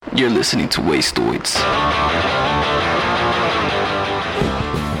You're listening to Wastoids.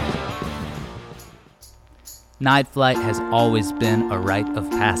 Night Flight has always been a rite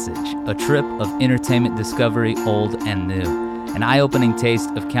of passage, a trip of entertainment discovery, old and new, an eye-opening taste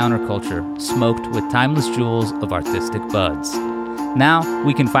of counterculture smoked with timeless jewels of artistic buds. Now,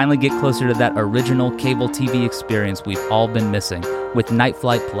 we can finally get closer to that original cable TV experience we've all been missing with Night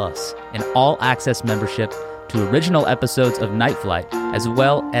Flight Plus, an all-access membership to original episodes of Night Flight, as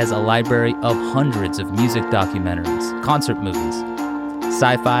well as a library of hundreds of music documentaries, concert movies,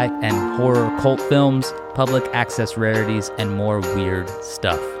 sci-fi and horror cult films, public access rarities, and more weird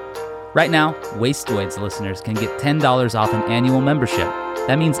stuff. Right now, Wastoids listeners can get $10 off an annual membership.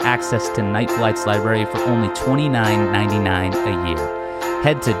 That means access to Night Flight's library for only $29.99 a year.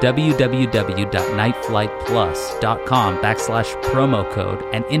 Head to www.nightflightplus.com/promo code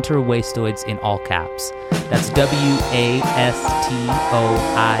and enter Wastoids in all caps. That's WASTOIDS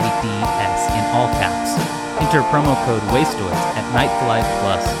in all caps. Enter promo code Wastoids at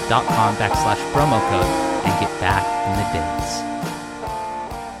nightflightplus.com/promo code and get back in the days.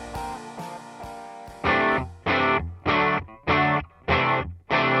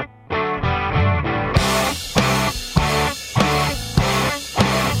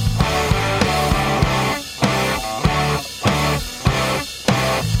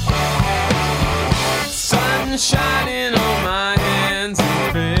 Shining on my hands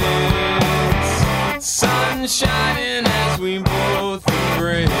and face, sun shining as we both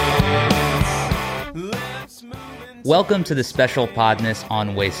embrace. Welcome to the Special Podness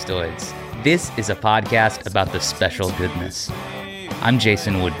on Wastoids. This is a podcast about the special goodness. I'm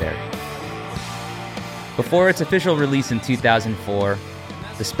Jason Woodbury. Before its official release in 2004,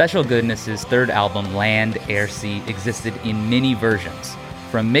 the Special Goodness' third album, Land, Air, Sea, existed in many versions,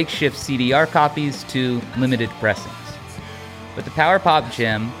 from makeshift CDR copies to limited pressings. But the power pop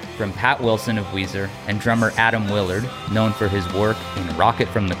gem from Pat Wilson of Weezer and drummer Adam Willard, known for his work in Rocket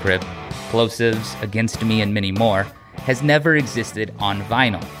from the Crypt, Plosives, Against Me, and many more, has never existed on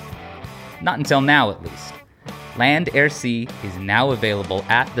vinyl. Not until now, at least. Land, Air, Sea is now available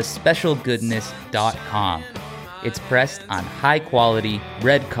at thespecialgoodness.com. It's pressed on high-quality,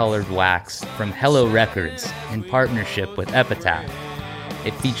 red-colored wax from Hello Records in partnership with Epitaph.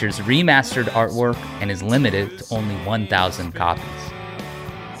 It features remastered artwork and is limited to only 1,000 copies.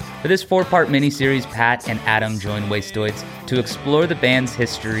 For this 4-part miniseries, Pat and Adam join Wastoids to explore the band's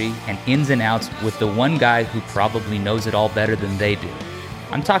history and ins and outs with the one guy who probably knows it all better than they do.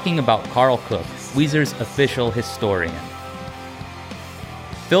 I'm talking about Carl Cook, Weezer's official historian.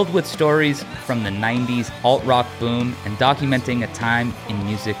 Filled with stories from the 90s alt-rock boom and documenting a time in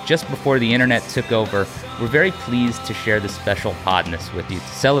music just before the internet took over, we're very pleased to share the Special Podness with you to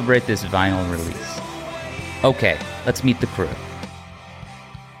celebrate this vinyl release. Okay, let's meet the crew.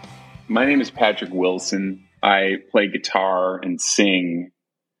 My name is Patrick Wilson. I play guitar and sing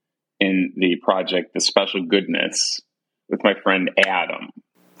in the project The Special Goodness with my friend Adam.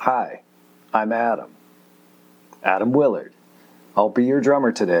 Hi, I'm Adam Willard. I'll be your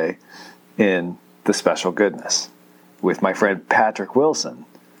drummer today in The Special Goodness with my friend Patrick Wilson.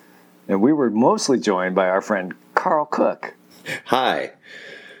 And we were mostly joined by our friend Carl Cook. Hi.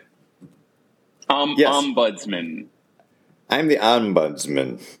 Yes. Ombudsman. I'm the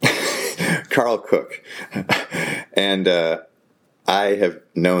Ombudsman, Carl Cook. And I have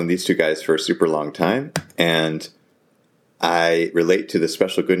known these two guys for a super long time, and I relate to The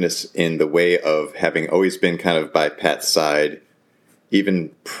Special Goodness in the way of having always been kind of by Pat's side,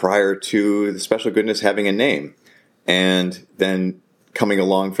 even prior to The Special Goodness having a name, and then coming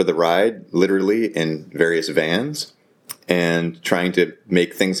along for the ride, literally in various vans, and trying to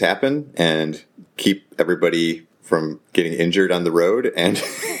make things happen and keep everybody from getting injured on the road, and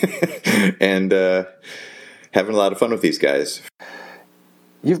and having a lot of fun with these guys.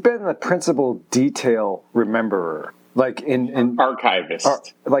 You've been the principal detail rememberer. Like in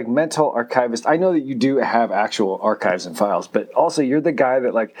archivist, like mental archivist. I know that you do have actual archives and files, but also you're the guy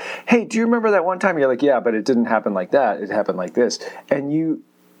that like, hey, do you remember that one time? You're like, yeah, but it didn't happen like that. It happened like this. And you,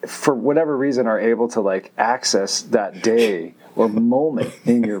 for whatever reason, are able to like access that day or moment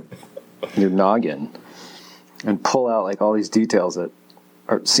in your noggin and pull out like all these details that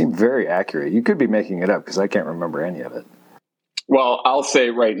seem very accurate. You could be making it up because I can't remember any of it. Well, I'll say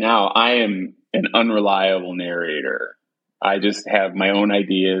right now, I am an unreliable narrator. I just have my own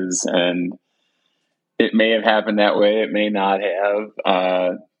ideas, and it may have happened that way. It may not have,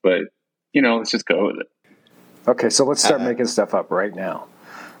 but let's just go with it. Okay, so let's start making stuff up right now.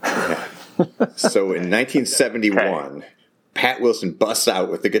 So in 1971, Pat Wilson busts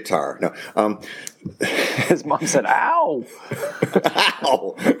out with the guitar. No, his mom said, "Ow,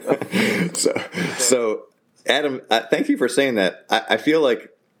 ow." So Adam, thank you for saying that. I feel like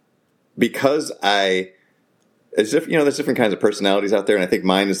because there's different kinds of personalities out there, and I think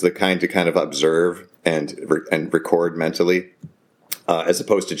mine is the kind to kind of observe and record mentally, as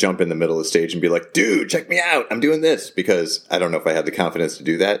opposed to jump in the middle of the stage and be like, dude, check me out, I'm doing this, because I don't know if I have the confidence to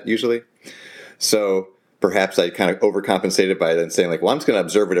do that usually. So perhaps I kind of overcompensated by then saying like, well, I'm just going to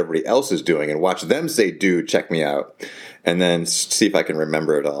observe what everybody else is doing and watch them say, dude, check me out, and then see if I can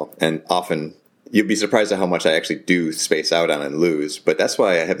remember it all. And often you'd be surprised at how much I actually do space out on and lose. But that's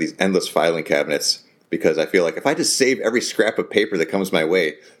why I have these endless filing cabinets, because I feel like if I just save every scrap of paper that comes my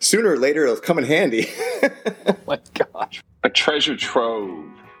way, sooner or later it'll come in handy. Oh my gosh. A treasure trove.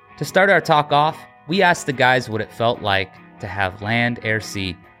 To start our talk off, we asked the guys what it felt like to have Land, Air,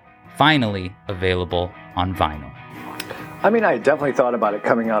 Sea finally available on vinyl. I mean, I definitely thought about it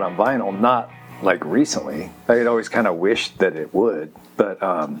coming out on vinyl, not like recently. I had always kind of wished that it would, but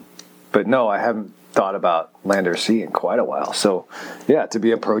no, I haven't thought about Land or Sea in quite a while. So yeah, to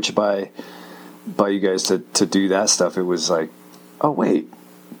be approached by you guys to do that stuff, it was like, oh wait,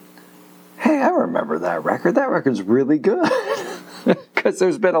 hey, I remember that record. That record's really good. Because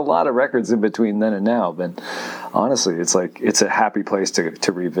there's been a lot of records in between then and now. But honestly, it's like it's a happy place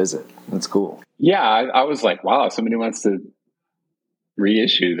to revisit. It's cool. Yeah, I was like, wow, somebody wants to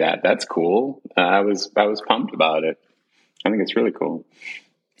reissue that. That's cool. I was pumped about it. I think it's really cool.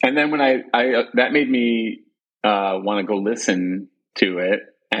 And then when I that made me want to go listen to it.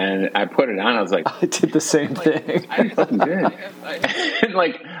 And I put it on. I was like, I did the same thing. I'm fucking good. And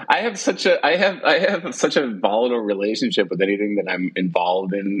like, I have such a volatile relationship with anything that I'm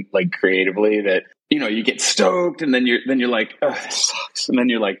involved in, like creatively, that, you know, you get stoked and then you're like, oh, this sucks. And then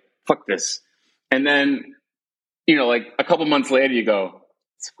you're like, fuck this. And then, you know, like a couple months later you go,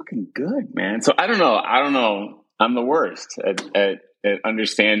 it's fucking good, man. So I don't know. I'm the worst at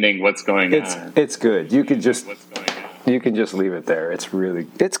understanding what's going on. It's good. You could just, what's going on. You can just leave it there. It's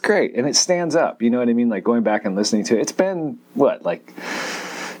great. And it stands up. You know what I mean? Like going back and listening to it. It's been, what, like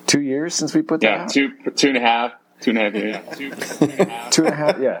 2 years since we put that out? Two and a half years.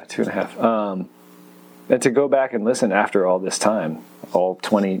 2.5. Yeah, 2.5. And to go back and listen after all this time, all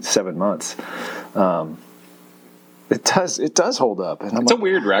 27 months, it does hold up. And it's a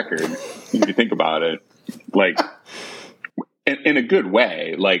weird record if you think about it. Like, in a good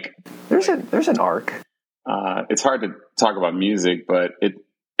way. Like, there's an arc. It's hard to talk about music, but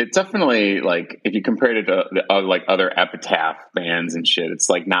it definitely, like, if you compared it to like other Epitaph bands and shit, it's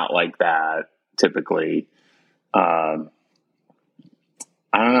like not like that typically. I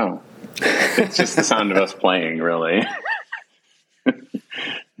don't know. It's just the sound of us playing, really.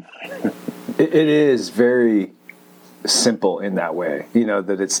 It is very simple in that way, you know,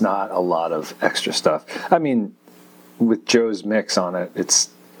 that it's not a lot of extra stuff. I mean, with Joe's mix on it, it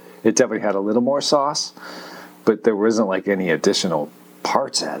definitely had a little more sauce, but there wasn't like any additional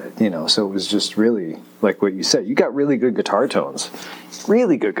parts at it, you know, so it was just really like what you said. You got really good guitar tones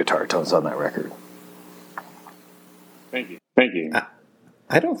on that record. Thank you.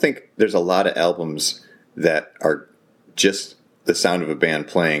 I don't think there's a lot of albums that are just the sound of a band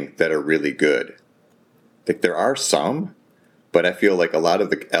playing that are really good. Like, there are some, but I feel like a lot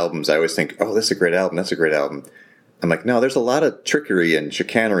of the albums I always think, oh, this is a great album, that's a great album. I'm like, no, there's a lot of trickery and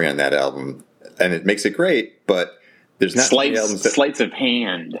chicanery on that album, and it makes it great, but there's not too many albums sleights of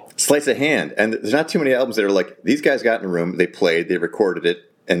hand. Sleights of hand. And there's not too many albums that are like, these guys got in a room, they played, they recorded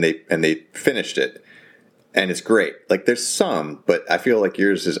it, and they finished it. And it's great. Like, there's some, but I feel like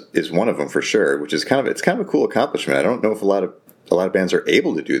yours is one of them for sure, which is kind of a cool accomplishment. I don't know if a lot of bands are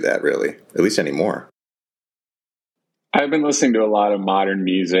able to do that, really, at least anymore. I've been listening to a lot of modern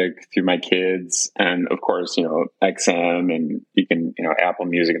music through my kids, and of course, you know, XM, and you can, you know, Apple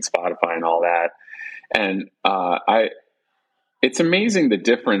Music and Spotify and all that. And it's amazing the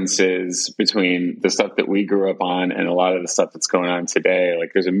differences between the stuff that we grew up on and a lot of the stuff that's going on today.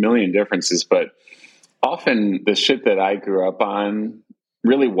 Like, there's a million differences, but often the shit that I grew up on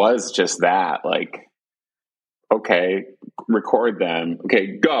really was just that. Like, okay, record them.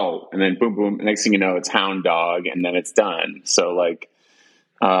 Okay, go. And then boom, boom. Next thing you know, it's Hound Dog, and then it's done. So, like,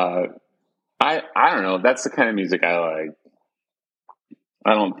 I don't know. That's the kind of music I like.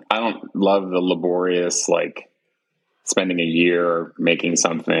 I don't love the laborious, like, spending a year making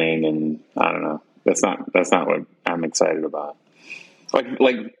something, and I don't know. That's not what I'm excited about.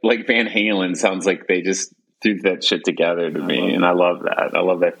 Like Van Halen sounds like they just threw that shit together to me, and I love that. I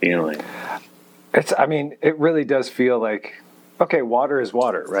love that feeling. It really does feel like, okay, water is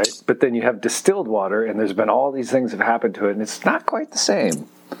water, right? But then you have distilled water, and there's been all these things have happened to it, and it's not quite the same.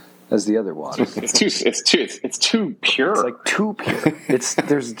 as the other water. It's too pure. It's like too pure.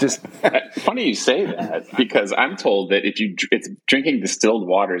 There's just funny you say that, because I'm told that if it's drinking distilled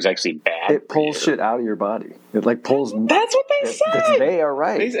water is actually bad. It pulls shit out of your body. It like pulls. That's what they say. They are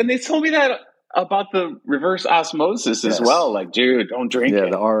right. And they told me that about the reverse osmosis as well. Like, dude, don't drink it. Yeah,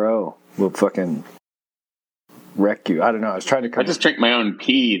 the RO will fucking wreck you. I don't know. I was trying to. I just drink my own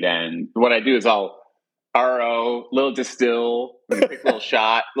pee. Then what I do is I'll RO, little distill, quick little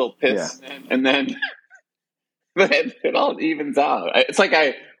shot, little piss, and then it all evens out. It's like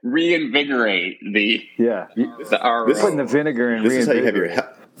I reinvigorate the RO. This putting the vinegar in. This is how you have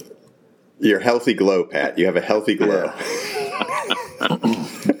your healthy glow, Pat. You have a healthy glow.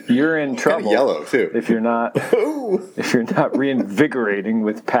 You're in trouble. Kind of yellow too. If you're not reinvigorating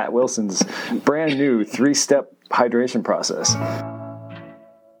with Pat Wilson's brand new 3-step hydration process.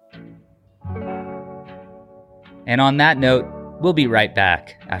 And on that note, we'll be right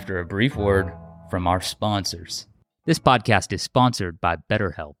back after a brief word from our sponsors. This podcast is sponsored by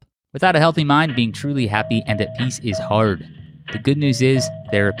BetterHelp. Without a healthy mind, being truly happy and at peace is hard. The good news is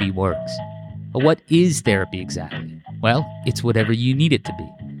therapy works. But what is therapy exactly? Well, it's whatever you need it to be.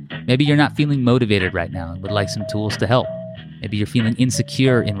 Maybe you're not feeling motivated right now and would like some tools to help. Maybe you're feeling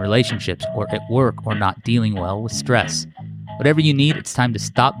insecure in relationships or at work or not dealing well with stress. Whatever you need, it's time to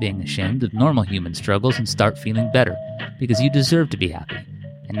stop being ashamed of normal human struggles and start feeling better, because you deserve to be happy.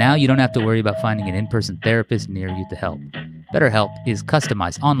 And now you don't have to worry about finding an in-person therapist near you to help. BetterHelp is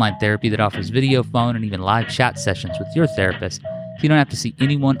customized online therapy that offers video, phone, and even live chat sessions with your therapist, so you don't have to see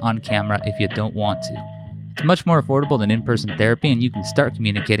anyone on camera if you don't want to. It's much more affordable than in-person therapy, and you can start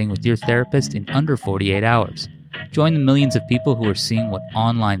communicating with your therapist in under 48 hours. Join the millions of people who are seeing what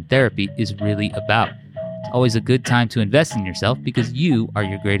online therapy is really about. It's always a good time to invest in yourself because you are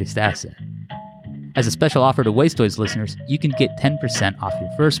your greatest asset. As a special offer to Waste Toys listeners, you can get 10% off your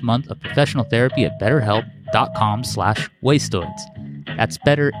first month of professional therapy at betterhelp.com/wastetoids. That's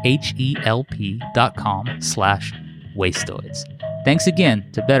betterhelp.com/wastetoids. Thanks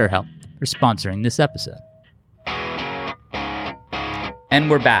again to BetterHelp for sponsoring this episode. And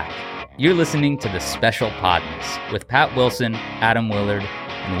we're back. You're listening to the Special Podmas with Pat Wilson, Adam Willard,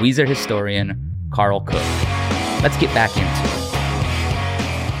 and Weezer historian Carl Cook. Let's get back into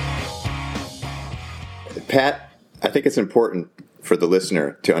it. Pat, I think it's important for the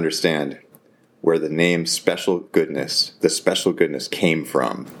listener to understand where the name Special Goodness, the Special Goodness came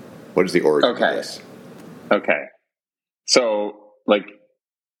from. What is the origin of this? Okay. So,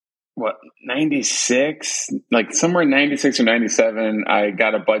 96? Like somewhere in 96 or 97, I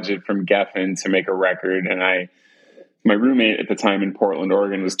got a budget from Geffen to make a record, and my roommate at the time in Portland,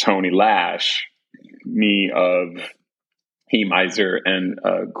 Oregon was Tony Lash, me of He Miser, and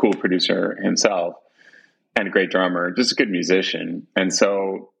a cool producer himself, and a great drummer, just a good musician. And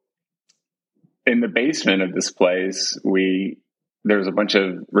so in the basement of this place, there was a bunch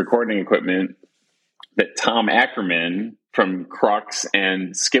of recording equipment that Tom Ackerman from Crux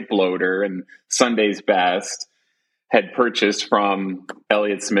and Skip Loader and Sunday's Best had purchased from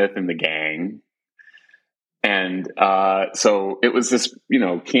Elliott Smith and the gang. And so it was this,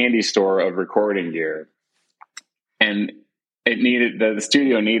 candy store of recording gear. And the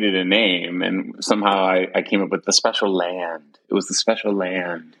studio needed a name, and somehow I came up with The Special Land. It was The Special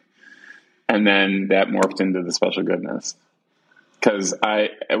Land. And then that morphed into The Special Goodness. Because I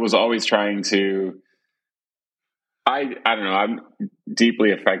was always trying to, I don't know, I'm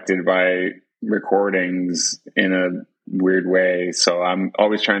deeply affected by recordings in a weird way. So I'm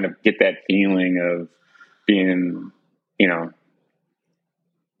always trying to get that feeling of being,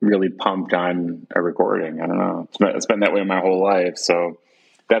 really pumped on a recording. I don't know. It's been that way my whole life. So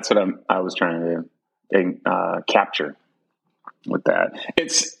that's what I was trying to capture with that.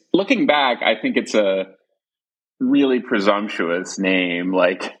 It's looking back, I think it's a really presumptuous name.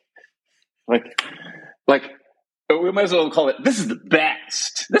 Like we might as well call it, this is the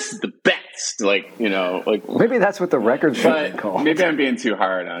best. This is the best. Maybe that's what the record should be called. Maybe I'm being too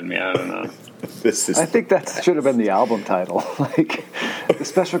hard on me. I don't know. I think that should have been the album title. The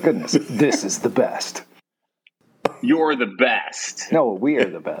Special Goodness. This is the best. You're the best. No, we are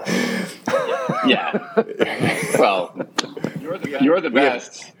the best. Yeah. Well, you're the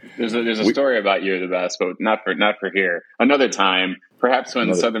best. There's a story about You're the Best, but not for here. Another time, perhaps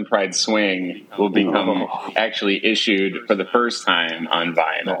when Southern Pride Swing will become actually issued for the first time on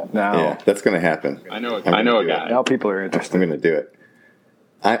vinyl. Now, yeah, that's going to happen. I know a guy. Now people are interested. I'm going to do it.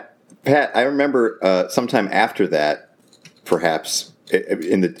 Pat, I remember sometime after that, perhaps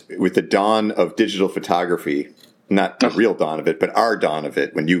with the dawn of digital photography not the real dawn of it, but our dawn of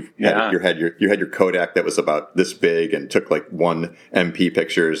it, when you had, you had your Kodak that was about this big and took like 1 MP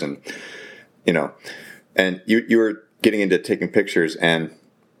pictures, and and you were getting into taking pictures, and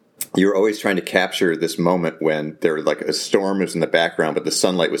you were always trying to capture this moment when there was like a storm was in the background, but the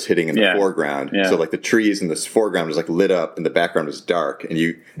sunlight was hitting in the foreground. Yeah. So like the trees in this foreground was like lit up and the background was dark. And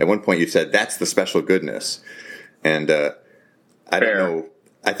you, at one point you said, that's the special goodness. And I don't know.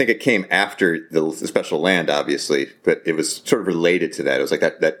 I think it came after the special land, obviously, but it was sort of related to that. It was like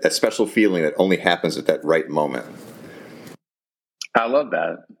that special feeling that only happens at that right moment. I love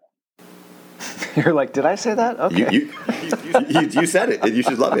that. You're like, did I say that? Okay. You said it, and you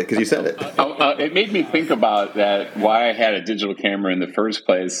should love it because you said it. It made me think about that. Why I had a digital camera in the first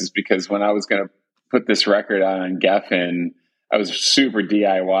place is because when I was going to put this record on Geffen, I was super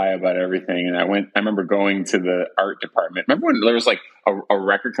DIY about everything, and I remember going to the art department. Remember when there was like a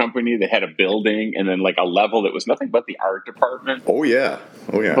record company that had a building and then like a level that was nothing but the art department? Oh yeah.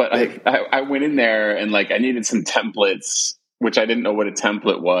 But I went in there and like I needed some templates, which I didn't know what a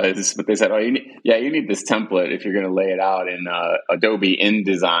template was, but they said, "Oh, you need this template if you're going to lay it out in Adobe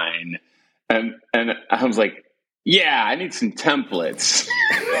InDesign." And I was like, "Yeah, I need some templates."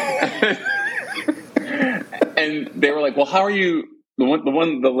 And they were like, "Well, how are you?"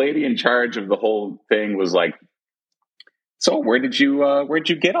 The lady in charge of the whole thing was like, "So, where'd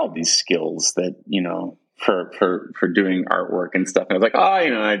you get all these skills that for doing artwork and stuff?" And I was like,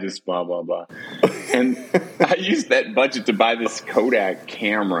 I just blah blah blah. And I used that budget to buy this Kodak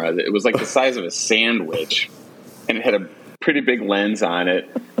camera that it was like the size of a sandwich, and it had a pretty big lens on it.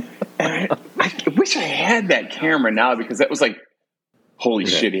 And I wish I had that camera now, because that was like, holy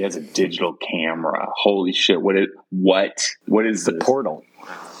shit, he has a digital camera. Holy shit, what is the this? Portal?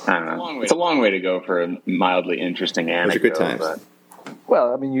 I don't know. It's a long way to go for a mildly interesting anecdote. Those are good times.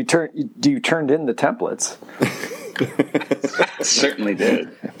 Well, I mean, you turned in the templates. Certainly did.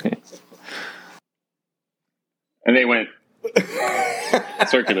 And they went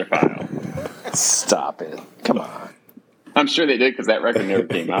circular file. Stop it. Come on. I'm sure they did, because that record never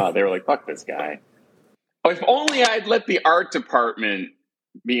came out. They were like, fuck this guy. Oh, if only I'd let the art department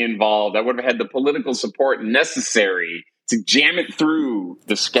be involved, I would have had the political support necessary to jam it through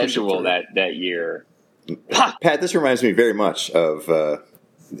the schedule that year. Pat, this reminds me very much of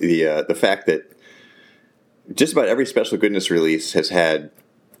the fact that just about every Special Goodness release has had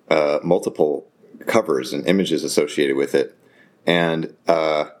multiple covers and images associated with it. And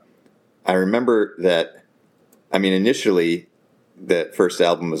I remember that, initially that first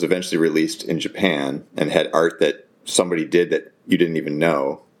album was eventually released in Japan and had art that somebody did that you didn't even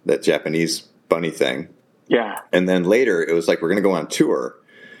know, that Japanese bunny thing. Yeah. And then later it was like, we're going to go on tour.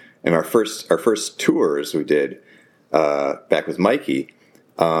 And our first tours we did back with Mikey,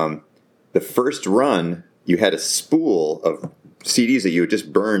 the first run, you had a spool of CDs that you had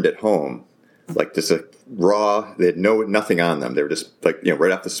just burned at home, like just a raw. They had nothing on them. They were just like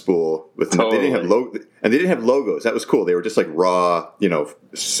right off the spool with. Totally. They didn't have logos. That was cool. They were just like raw,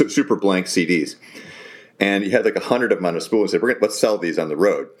 super blank CDs. And you had like 100 of them on a spool and said, let's sell these on the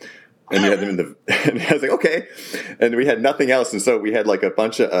road. And you had them in the. And I was like, okay. And we had nothing else, and so we had like a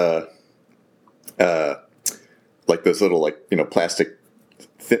bunch of like those little plastic,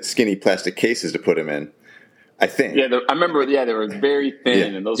 skinny plastic cases to put them in. I think. Yeah, I remember. Yeah, they were very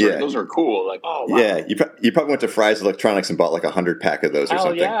thin, and those were cool. Like, oh wow. Yeah, you probably went to Fry's Electronics and bought like 100 pack of those or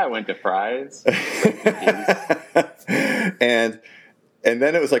something. Yeah, I went to Fry's. and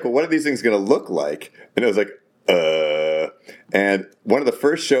then it was like, well, what are these things going to look like? And it was like, And one of the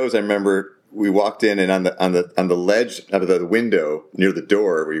first shows I remember, we walked in, and on the ledge of the window near the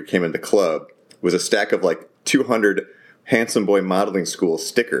door where you came in the club was a stack of like 200 Handsome Boy Modeling School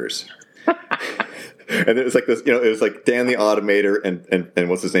stickers. And it was like this, it was like Dan the Automator and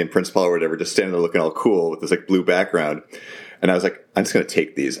what's his name, Prince Paul or whatever, just standing there looking all cool with this like blue background. And I was like, I'm just going to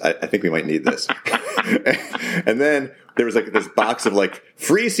take these. I think we might need this. And then there was like this box of like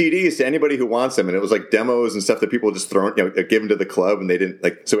free CDs to anybody who wants them. And it was like demos and stuff that people just given to the club, and they didn't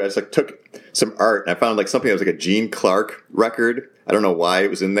like, so I just like took some art, and I found like something that was like a Gene Clark record. I don't know why it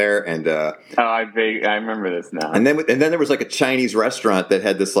was in there. And, I remember this now. And then there was like a Chinese restaurant that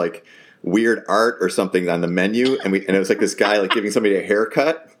had this like weird art or something on the menu. And it was like this guy like giving somebody a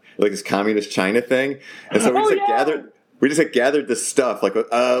haircut, like this communist China thing. And so we just gathered this stuff, like,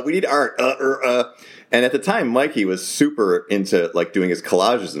 we need art, and at the time, Mikey was super into like doing his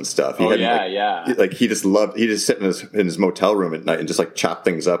collages and stuff. He he just sit in his motel room at night and just like chop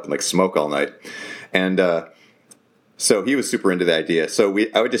things up and like smoke all night. And so he was super into the idea. So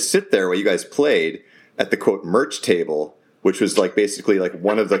I would just sit there while you guys played at the quote merch table which was like basically like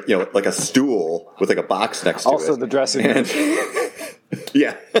one of the, like a stool with like a box next to it. Also the dressing room.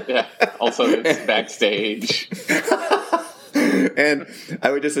 Yeah. Yeah. Also, it's backstage. And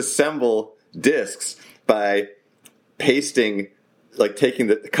I would just assemble discs by pasting, like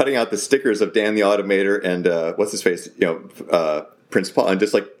cutting out the stickers of Dan the Automator and what's his face, Prince Paul, and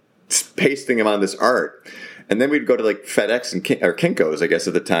just like pasting them on this art. And then we'd go to like FedEx and Kinko's, I guess,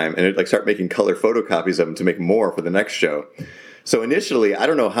 at the time, and it'd like start making color photocopies of them to make more for the next show. So initially, I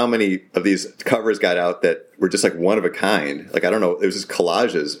don't know how many of these covers got out that were just like one of a kind. Like, I don't know, it was just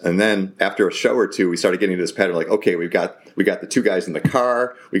collages. And then after a show or two, we started getting into this pattern. Like, okay, we got the two guys in the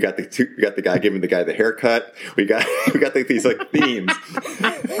car. We got the guy giving the guy the haircut. We got these like themes.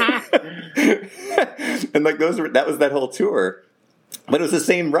 And like that was that whole tour. But it was the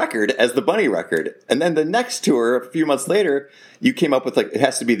same record as the Bunny record. And then the next tour, a few months later, you came up with like, it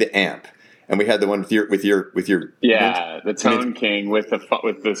has to be the amp. And we had the one with your the Tone King with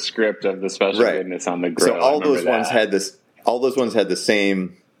the script of the Special Goodness on the grill. So all those ones had the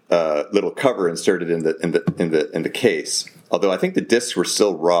same little cover inserted in the case. Although I think the discs were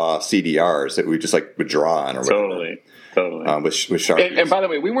still raw CDRs that we just like would draw on or whatever. Totally. With Sharpies. And by the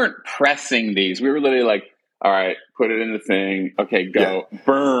way, we weren't pressing these. We were literally like, all right, put it in the thing. Okay, go. Yeah.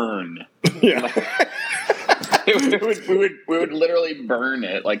 Burn. Yeah. we would literally burn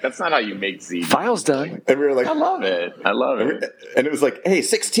it. Like, that's not how you make CDs. File's done. And we were like, I love it. And it was like, hey,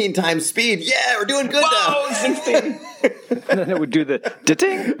 16 times speed. Yeah, we're doing good now. 16. And then it would do the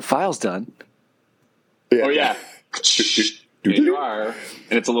ding. File's done. Yeah. Oh, yeah. Here you are.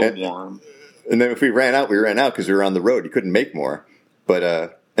 And it's a little warm. And then if we ran out because we were on the road. You couldn't make more.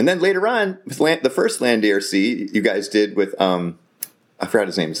 But, and then later on, the first Land ARC you guys did with, I forgot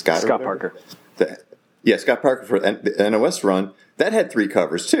his name, Scott Parker. Scott Parker for the NOS run. That had 3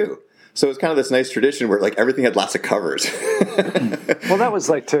 covers too. So it's kind of this nice tradition where like everything had lots of covers. Well, that was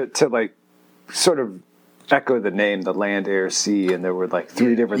like to like sort of echo the name, the Land, Air, Sea, and there were like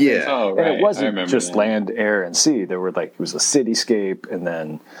 3 different things. Oh, right. And it wasn't just that. Land, Air, and Sea. There were like, it was a cityscape, and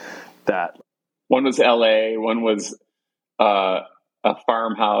then that. One was LA, one was a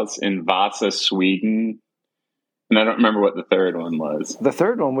farmhouse in Vasa, Sweden. And I don't remember what the third one was. The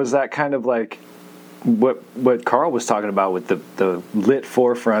third one was that kind of like what Carl was talking about with the lit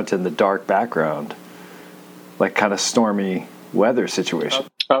forefront and the dark background, like kind of stormy weather situation.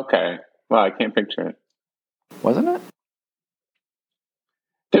 Okay. Well, I can't picture it. Wasn't it?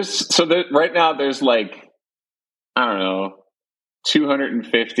 Right now there's like, I don't know,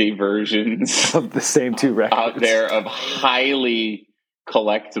 250 versions of the same 2 records out there of highly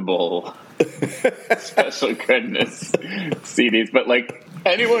collectible Special Goodness CDs, but like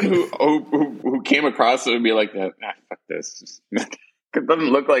anyone who came across it would be like, fuck this. It doesn't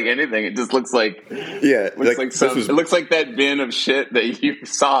look like anything. It just looks like it looks like that bin of shit that you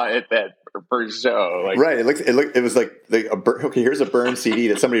saw at that first show. Like, right. It was like okay, here's a burned CD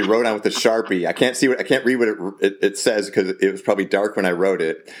that somebody wrote on with a Sharpie. I can't read what it says because it was probably dark when I wrote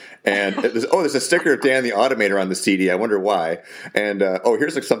it. And there's a sticker of Dan the Automator on the CD. I wonder why. And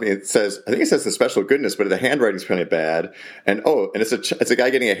here's like something that says, I think it says the Special Goodness, but the handwriting's kind of bad. And it's a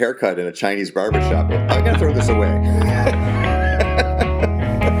guy getting a haircut in a Chinese barbershop. I'm gonna throw this away.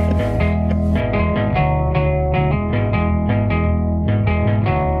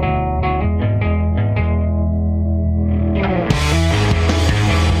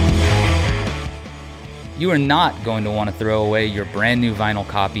 You are not going to want to throw away your brand new vinyl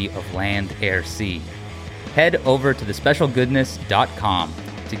copy of Land, Air, Sea. Head over to thespecialgoodness.com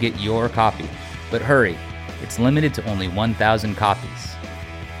to get your copy. But hurry, it's limited to only 1,000 copies.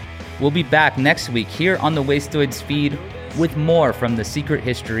 We'll be back next week here on the Wastoids feed with more from the secret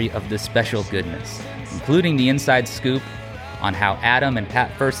history of the Special Goodness, including the inside scoop on how Adam and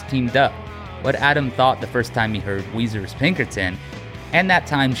Pat first teamed up, what Adam thought the first time he heard Weezer's Pinkerton, and that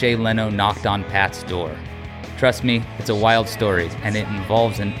time Jay Leno knocked on Pat's door. Trust me, it's a wild story, and it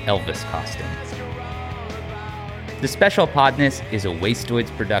involves an Elvis costume. The Special Podness is a Wastoids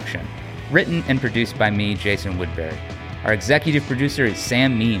production, written and produced by me, Jason Woodbury. Our executive producer is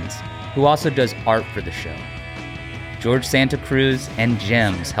Sam Means, who also does art for the show. George Santa Cruz and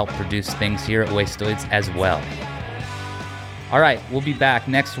Gems help produce things here at Wastoids as well. All right, we'll be back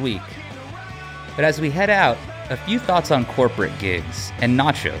next week. But as we head out, a few thoughts on corporate gigs and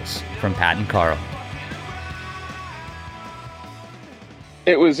nachos from Pat and Carl.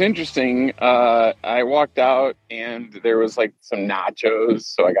 It was interesting. I walked out and there was like some nachos,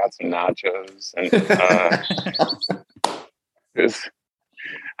 so I got some nachos. And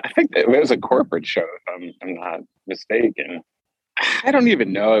I think it was a corporate show, if I'm not mistaken. I don't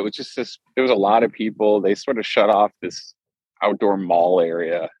even know. It was just there was a lot of people. They sort of shut off this outdoor mall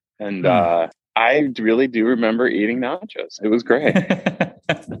area. And I really do remember eating nachos. It was great.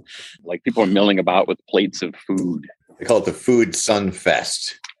 Like people are milling about with plates of food. They call it the Food Sun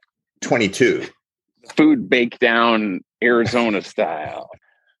Fest 22. Food baked down Arizona style.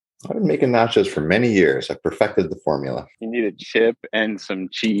 I've been making nachos for many years. I've perfected the formula. You need a chip and some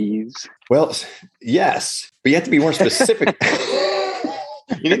cheese. Well, yes, but you have to be more specific.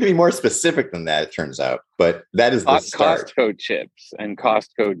 You need to be more specific than that, it turns out. But that is the start. Costco chips and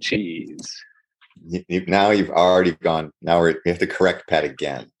Costco cheese. Now you've already gone. Now we have to correct Pat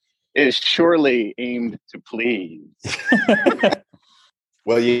again. It is surely aimed to please.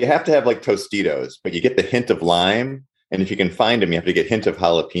 Well, you have to have like Tostitos, but you get the hint of lime. And if you can find them, you have to get hint of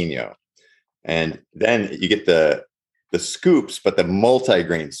jalapeno. And then you get the scoops, but the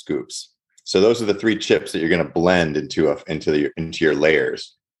multi-grain scoops. So those are the 3 chips that you're going to blend into your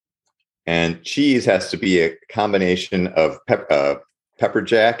layers. And cheese has to be a combination of pepper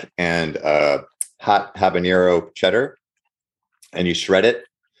jack and hot habanero cheddar. And you shred it.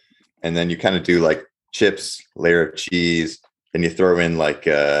 And then you kind of do like chips, layer of cheese. Then you throw in like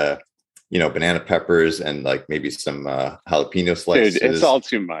banana peppers and like maybe some jalapeno slices. Dude, it's all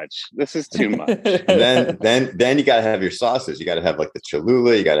too much. This is too much. And then you got to have your sauces. You got to have like the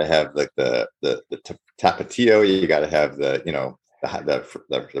Cholula. You got to have like the Tapatio. You got to have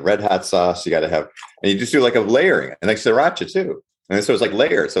the red hot sauce. You got to have, and you just do like a layering and like sriracha too. And so it's like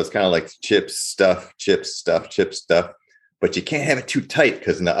layered. So it's kind of like chips, stuff, chips, stuff, chips, stuff. But you can't have it too tight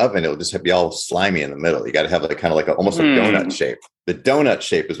because in the oven it'll just be all slimy in the middle. You got to have like kind of like almost a donut shape. The donut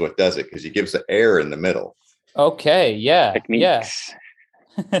shape is what does it because it gives the air in the middle. Okay, yeah, Techniques.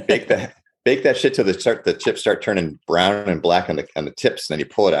 yeah. Bake that shit till the chips start turning brown and black on the tips. And then you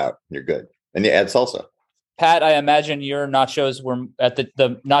pull it out and you're good. And you add salsa. Pat, I imagine your nachos were at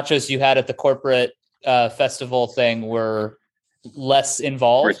the nachos you had at the corporate festival thing were less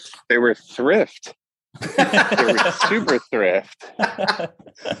involved. They were thrift. They were super thrift.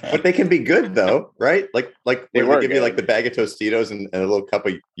 But they can be good though, right? Like they give good. You like the bag of Tostitos and a little cup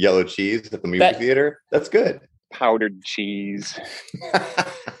of yellow cheese at the movie theater. That's good. Powdered cheese.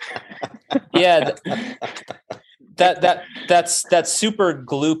 Yeah, that's super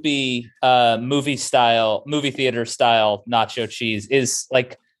gloopy movie theater style nacho cheese is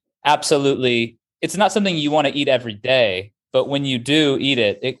like absolutely. It's not something you want to eat every day. But when you do eat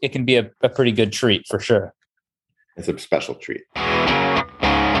it, it can be a pretty good treat for sure. It's a special treat.